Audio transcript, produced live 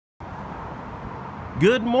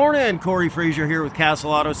Good morning, Corey Frazier here with Castle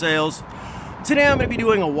Auto Sales. Today I'm going to be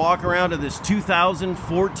doing a walk around of this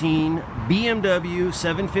 2014 BMW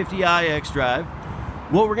 750i xDrive.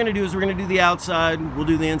 What we're going to do is we're going to do the outside, we'll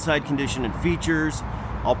do the inside condition and features.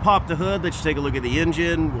 I'll pop the hood, let you take a look at the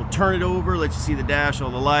engine, we'll turn it over, let you see the dash, all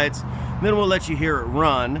the lights, then we'll let you hear it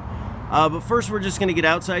run. But first we're just going to get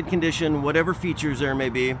outside condition, whatever features there may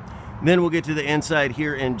be. Then we'll get to the inside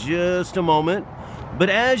here in just a moment. But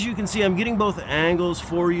as you can see, I'm getting both angles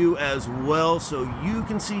for you as well, so you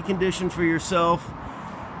can see condition for yourself.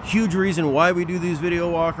 Huge reason why we do these video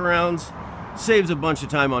walkarounds. Saves a bunch of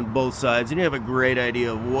time on both sides, and you have a great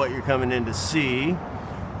idea of what you're coming in to see.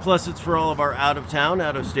 Plus, it's for all of our out-of-town,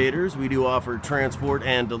 out-of-staters. We do offer transport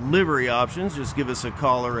and delivery options. Just give us a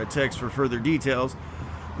call or a text for further details.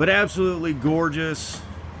 But absolutely gorgeous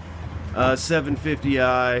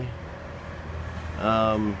 750i.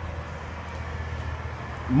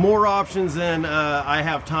 More options than I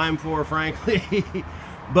have time for, frankly,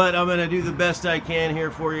 but I'm gonna do the best I can here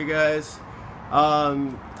for you guys.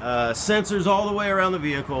 Sensors all the way around the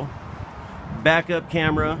vehicle, backup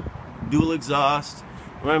camera, dual exhaust.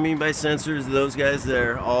 What I mean by sensors, those guys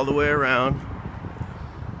there, all the way around.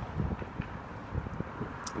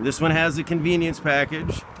 This one has a convenience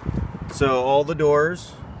package, so all the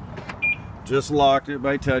doors. Just locked it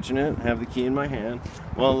by touching it. I have the key in my hand.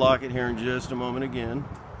 We'll unlock it here in just a moment again.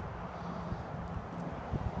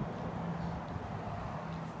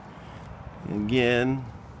 Again,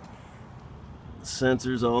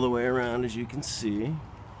 sensors all the way around, as you can see.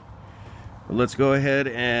 But let's go ahead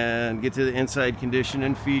and get to the inside condition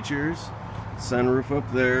and features. Sunroof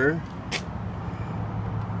up there.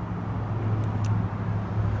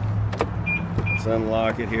 Let's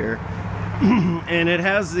unlock it here. And it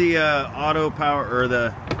has the auto power, or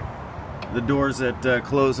the doors that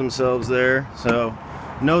close themselves there, so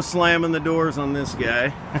no slamming the doors on this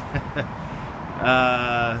guy.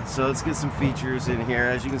 So let's get some features in here.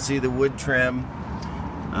 As you can see, the wood trim,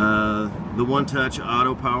 the one-touch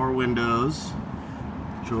auto power windows,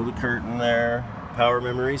 control the curtain there, power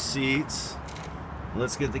memory seats.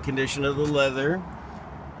 Let's get the condition of the leather.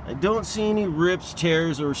 I don't see any rips,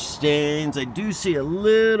 tears, or stains. I do see a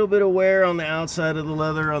little bit of wear on the outside of the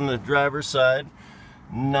leather on the driver's side.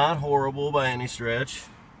 Not horrible by any stretch.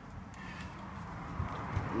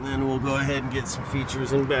 And then we'll go ahead and get some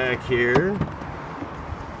features in back here.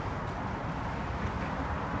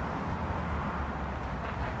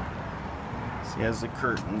 So he has the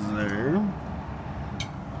curtains there.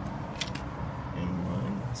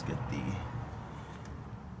 And let's get the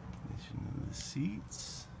condition of the seats.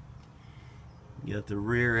 You got the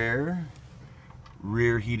rear air,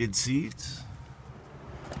 rear heated seats.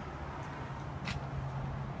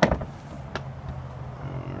 Alright,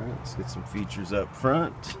 let's get some features up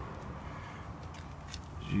front.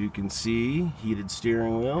 As you can see, heated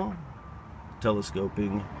steering wheel,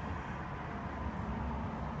 telescoping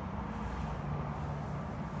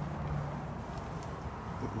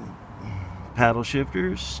paddle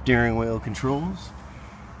shifters, steering wheel controls,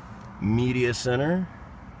 media center,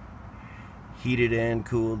 heated and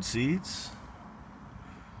cooled seats,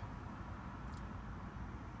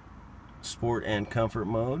 sport and comfort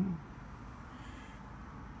mode.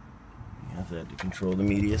 You have that to control the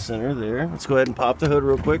media center there. Let's go ahead and pop the hood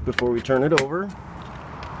real quick before we turn it over.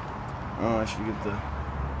 Oh, I should get the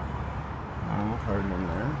harman in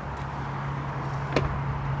there.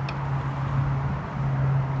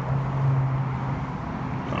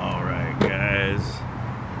 All right, guys.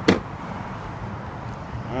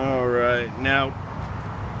 Alright, now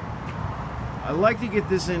I like to get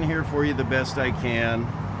this in here for you the best I can.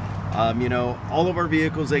 You know, all of our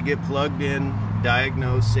vehicles, they get plugged in,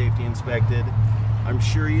 diagnosed, safety inspected. I'm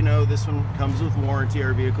sure you know this one comes with warranty.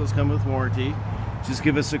 Our vehicles come with warranty. Just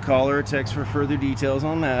give us a call or a text for further details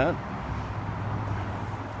on that.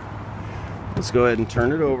 Let's go ahead and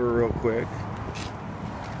turn it over real quick.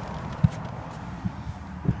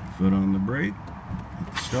 Foot on the brake,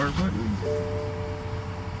 start button.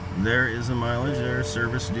 There is a mileage there,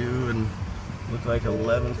 service due, and look like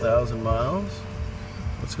 11,000 miles.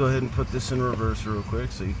 Let's go ahead and put this in reverse real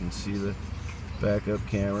quick so you can see the backup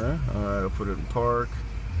camera. Alright, I'll put it in park.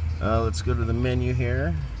 Let's go to the menu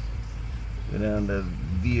here. Go down to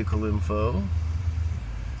vehicle info,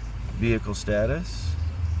 vehicle status.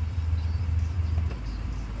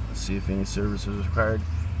 Let's see if any service is required.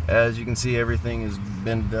 As you can see, everything has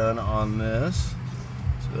been done on this.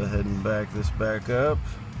 Let's go ahead and back this back up.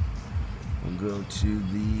 We'll go to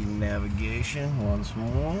the navigation once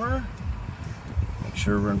more. Make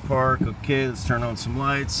sure we're in park. Okay, let's turn on some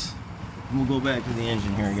lights. And we'll go back to the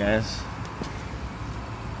engine here, guys.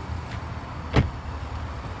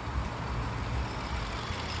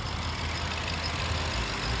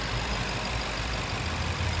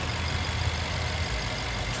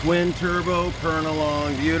 twin turbo, purring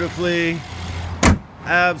along beautifully.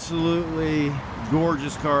 Absolutely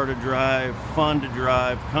gorgeous car to drive, fun to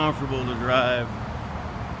drive, comfortable to drive.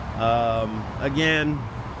 Again,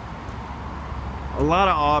 a lot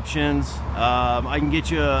of options. I can get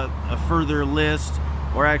you a further list,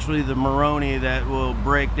 or actually the Moroni, that will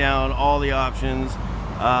break down all the options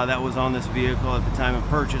that was on this vehicle at the time of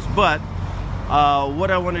purchase. But what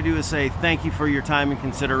I want to do is say thank you for your time and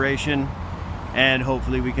consideration, and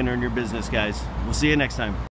hopefully we can earn your business, guys. We'll see you next time.